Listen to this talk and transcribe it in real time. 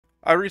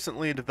I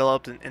recently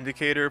developed an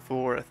indicator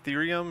for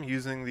Ethereum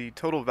using the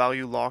total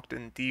value locked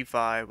in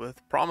DeFi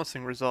with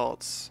promising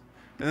results.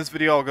 In this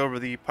video I'll go over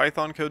the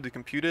Python code to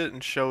compute it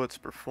and show its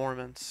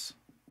performance.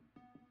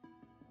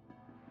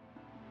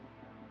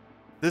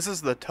 This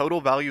is the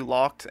total value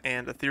locked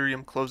and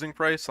Ethereum closing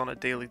price on a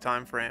daily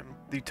time frame.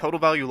 The total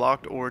value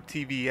locked, or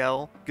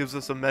TVL, gives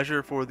us a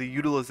measure for the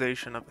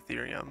utilization of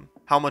Ethereum,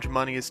 how much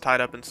money is tied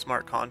up in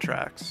smart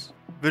contracts.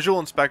 Visual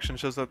inspection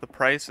shows that the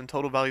price and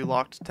total value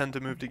locked tend to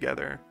move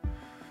together.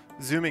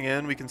 Zooming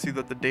in, we can see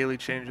that the daily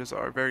changes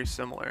are very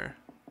similar.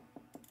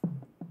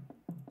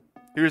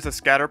 Here's a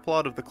scatter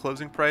plot of the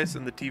closing price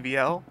and the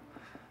TVL.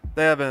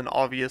 They have an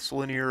obvious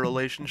linear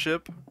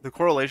relationship. The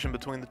correlation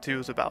between the two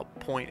is about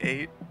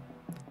 0.8.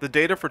 The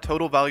data for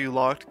total value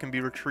locked can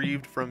be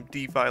retrieved from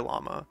DeFi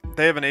Llama.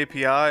 They have an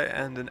API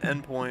and an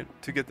endpoint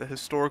to get the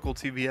historical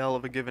TVL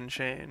of a given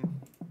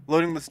chain.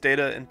 Loading this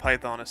data in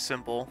Python is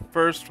simple.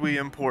 First, we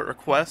import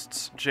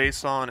requests,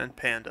 JSON, and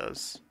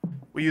pandas.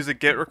 We use a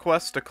GET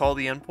request to call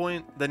the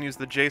endpoint, then use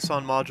the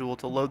JSON module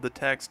to load the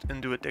text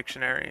into a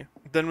dictionary.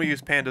 Then we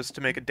use pandas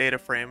to make a data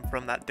frame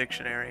from that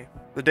dictionary.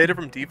 The data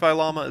from DeFi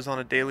Llama is on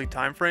a daily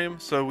time frame,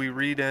 so we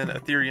read in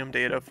Ethereum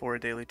data for a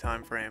daily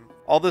time frame.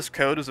 All this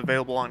code is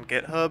available on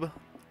GitHub.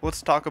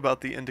 Let's talk about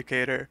the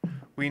indicator.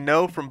 We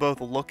know from both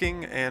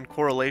looking and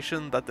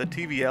correlation that the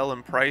TVL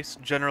and price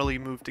generally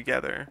move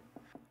together.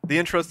 The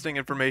interesting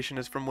information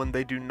is from when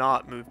they do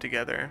not move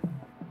together.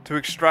 To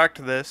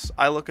extract this,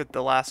 I look at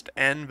the last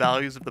n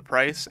values of the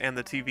price and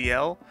the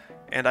TVL,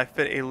 and I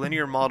fit a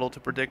linear model to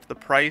predict the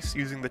price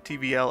using the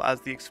TVL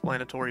as the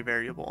explanatory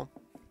variable.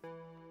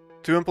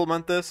 To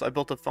implement this, I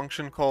built a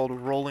function called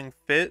rolling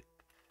fit.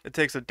 It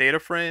takes a data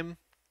frame,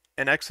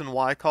 an x and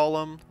y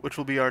column, which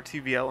will be our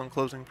TVL and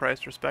closing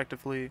price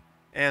respectively,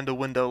 and a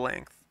window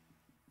length.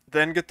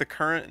 Then get the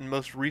current and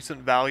most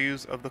recent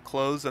values of the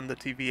close and the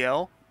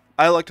TVL.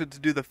 I elected to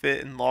do the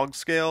fit in log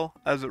scale,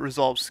 as it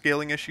resolves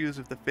scaling issues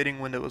if the fitting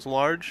window is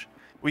large.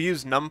 We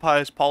use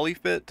NumPy's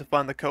polyfit to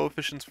find the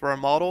coefficients for our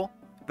model,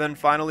 then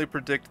finally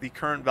predict the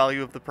current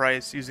value of the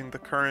price using the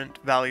current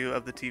value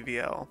of the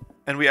TVL.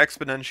 And we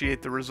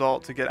exponentiate the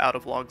result to get out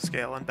of log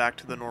scale and back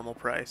to the normal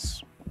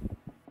price.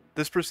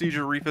 This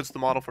procedure refits the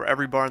model for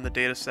every bar in the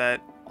dataset,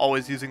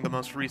 always using the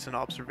most recent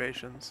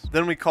observations.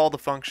 Then we call the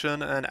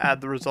function and add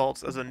the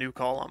results as a new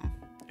column.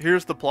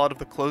 Here's the plot of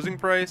the closing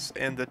price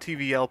and the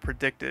TVL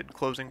predicted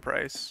closing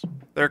price.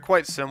 They're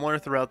quite similar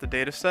throughout the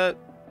dataset,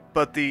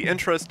 but the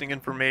interesting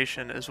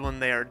information is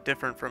when they are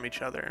different from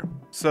each other.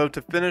 So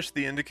to finish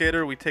the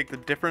indicator, we take the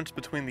difference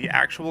between the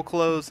actual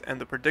close and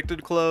the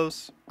predicted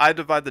close. I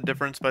divide the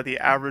difference by the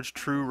average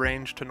true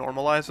range to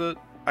normalize it.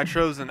 I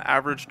chose an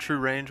average true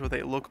range with a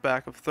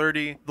lookback of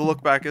 30. The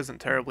lookback isn't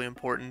terribly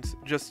important,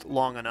 just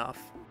long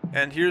enough.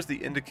 And here's the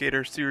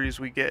indicator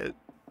series we get.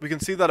 We can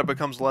see that it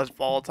becomes less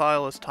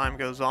volatile as time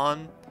goes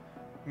on,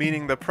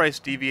 meaning the price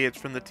deviates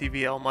from the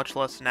TVL much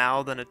less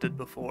now than it did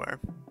before.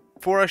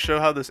 Before I show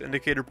how this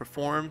indicator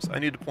performs, I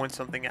need to point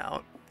something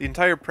out. The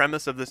entire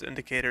premise of this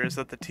indicator is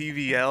that the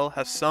TVL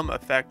has some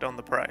effect on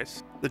the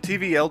price. The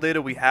TVL data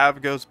we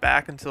have goes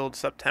back until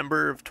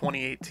September of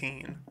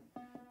 2018.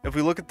 If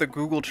we look at the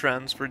Google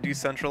Trends for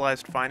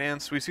decentralized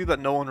finance, we see that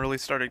no one really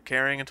started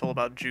caring until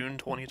about June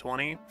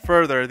 2020.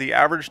 Further, the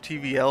average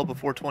TVL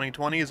before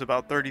 2020 is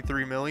about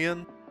 33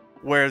 million,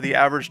 where the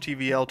average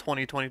TVL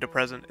 2020 to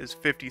present is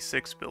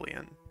 56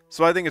 billion.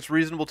 So I think it's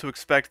reasonable to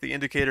expect the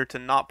indicator to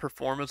not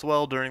perform as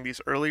well during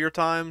these earlier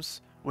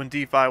times, when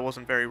DeFi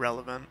wasn't very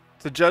relevant.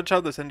 To judge how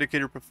this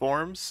indicator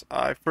performs,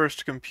 I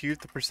first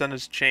compute the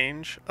percentage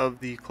change of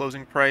the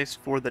closing price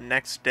for the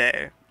next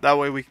day. That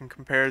way we can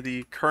compare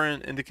the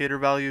current indicator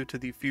value to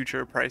the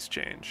future price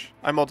change.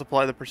 I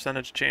multiply the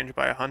percentage change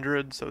by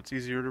 100 so it's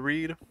easier to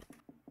read.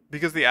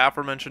 Because the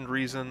aforementioned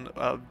reason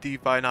of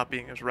DeFi not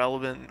being as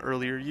relevant in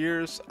earlier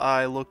years,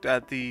 I looked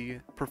at the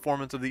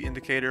performance of the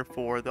indicator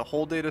for the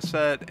whole data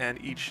set and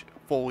each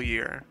full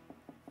year.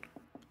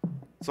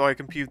 So I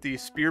compute the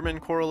Spearman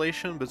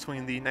correlation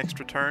between the next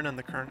return and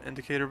the current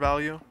indicator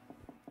value.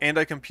 And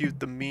I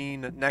compute the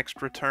mean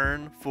next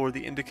return for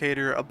the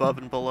indicator above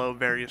and below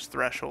various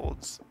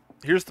thresholds.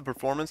 Here's the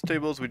performance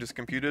tables we just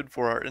computed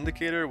for our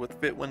indicator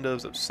with fit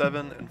windows of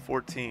 7 and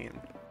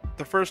 14.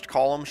 The first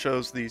column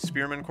shows the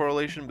Spearman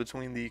correlation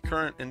between the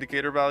current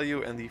indicator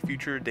value and the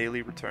future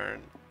daily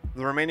return.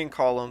 The remaining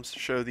columns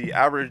show the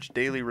average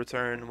daily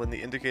return when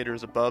the indicator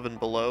is above and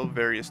below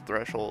various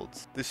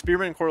thresholds. The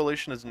Spearman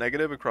correlation is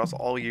negative across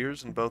all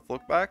years in both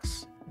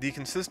lookbacks. The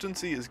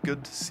consistency is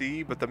good to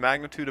see, but the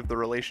magnitude of the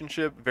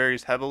relationship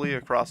varies heavily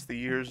across the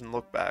years and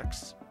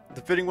lookbacks.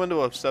 The fitting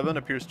window of 7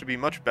 appears to be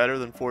much better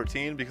than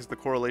 14 because the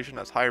correlation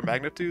has higher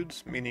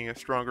magnitudes, meaning a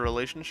stronger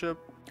relationship.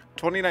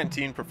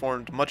 2019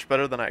 performed much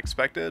better than I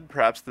expected.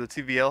 Perhaps the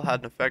TVL had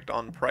an effect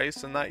on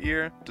price in that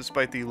year,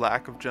 despite the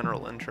lack of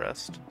general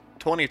interest.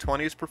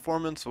 2020's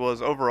performance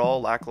was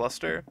overall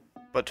lackluster,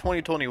 but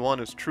 2021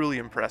 is truly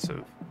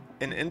impressive.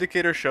 An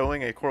indicator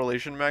showing a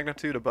correlation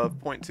magnitude above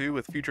 0.2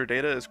 with future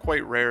data is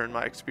quite rare in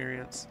my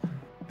experience.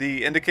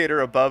 The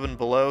indicator above and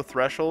below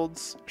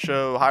thresholds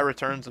show high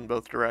returns in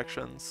both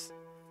directions.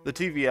 The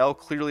TVL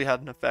clearly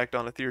had an effect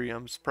on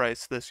Ethereum's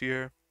price this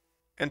year.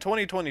 And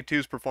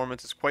 2022's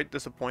performance is quite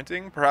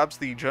disappointing. Perhaps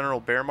the general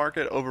bear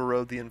market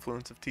overrode the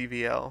influence of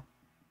TVL.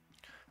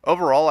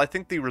 Overall, I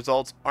think the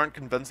results aren't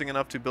convincing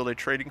enough to build a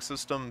trading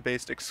system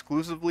based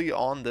exclusively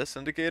on this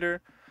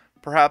indicator.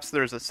 Perhaps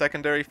there's a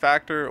secondary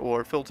factor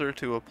or filter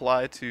to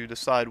apply to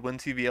decide when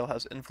TVL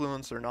has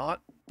influence or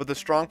not, but the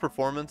strong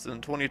performance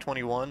in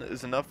 2021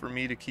 is enough for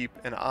me to keep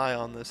an eye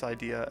on this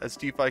idea as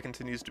DeFi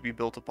continues to be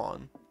built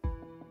upon.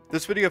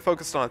 This video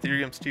focused on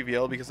Ethereum's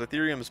TVL because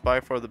Ethereum is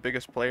by far the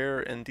biggest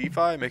player in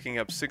DeFi, making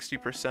up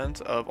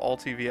 60% of all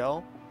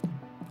TVL.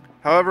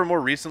 However, more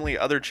recently,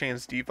 other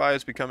chains' DeFi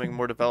is becoming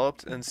more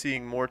developed and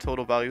seeing more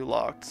total value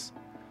locked.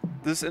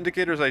 This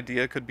indicator's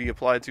idea could be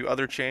applied to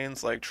other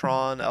chains like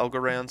Tron,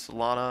 Algorand,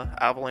 Solana,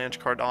 Avalanche,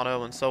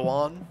 Cardano, and so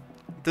on.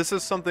 This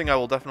is something I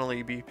will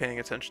definitely be paying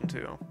attention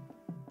to.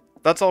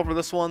 That's all for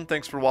this one.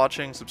 Thanks for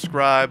watching.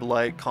 Subscribe,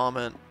 like,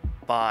 comment.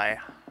 Bye.